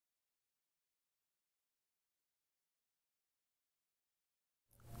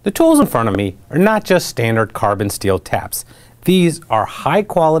The tools in front of me are not just standard carbon steel taps. These are high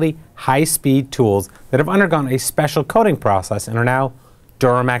quality, high speed tools that have undergone a special coating process and are now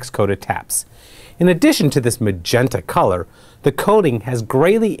DURAMAXX coated taps. In addition to this magenta color, the coating has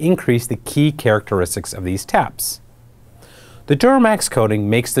greatly increased the key characteristics of these taps. The DURAMAXX coating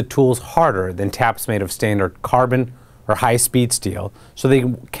makes the tools harder than taps made of standard carbon or high speed steel, so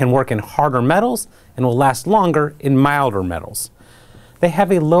they can work in harder metals and will last longer in milder metals. They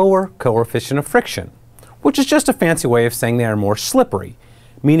have a lower coefficient of friction, which is just a fancy way of saying they are more slippery,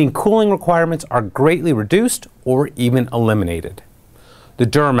 meaning cooling requirements are greatly reduced or even eliminated. The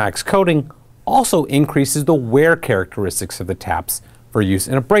DURAMAXX coating also increases the wear characteristics of the taps for use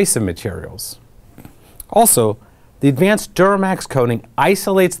in abrasive materials. Also, the advanced DURAMAXX coating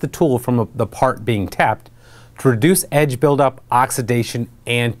isolates the tool from the part being tapped to reduce edge buildup, oxidation,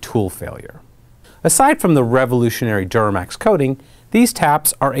 and tool failure. Aside from the revolutionary DURAMAXX coating, these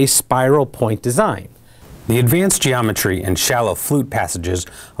taps are a spiral point design. The advanced geometry and shallow flute passages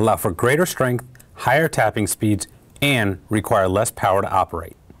allow for greater strength, higher tapping speeds, and require less power to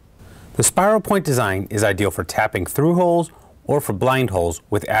operate. The spiral point design is ideal for tapping through holes or for blind holes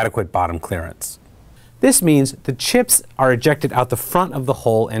with adequate bottom clearance. This means the chips are ejected out the front of the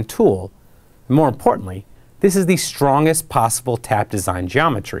hole and tool. More importantly, this is the strongest possible tap design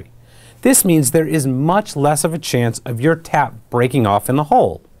geometry. This means there is much less of a chance of your tap breaking off in the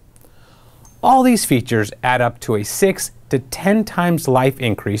hole. All these features add up to a 6 to 10 times life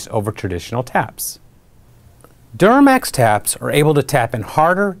increase over traditional taps. DURAMAXX taps are able to tap in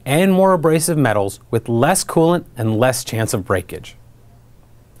harder and more abrasive metals with less coolant and less chance of breakage.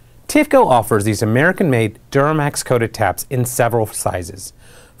 TIFCO offers these American-made DURAMAXX coated taps in several sizes,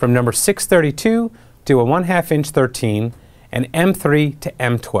 from number 632 to a 1/2 inch 13 and M3 to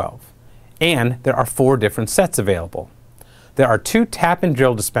M12. And there are 4 different sets available. There are 2 tap and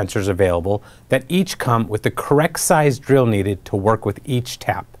drill dispensers available that each come with the correct size drill needed to work with each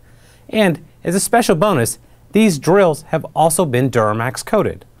tap. And as a special bonus, these drills have also been DURAMAXX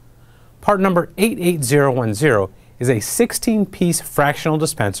coated. Part number 88010 is a 16-piece fractional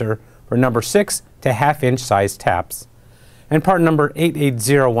dispenser for number 6 to 1/2 inch size taps. And part number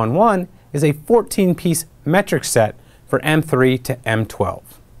 88011 is a 14-piece metric set for M3 to M12.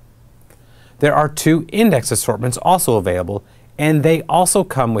 There are 2 index assortments also available, and they also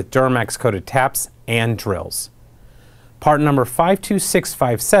come with DURAMAXX coated taps and drills. Part number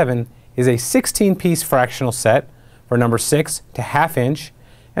 52657 is a 16-piece fractional set for number 6 to 1/2 inch,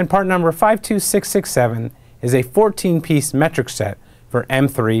 and part number 52667 is a 14-piece metric set for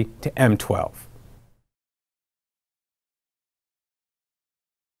M3 to M12.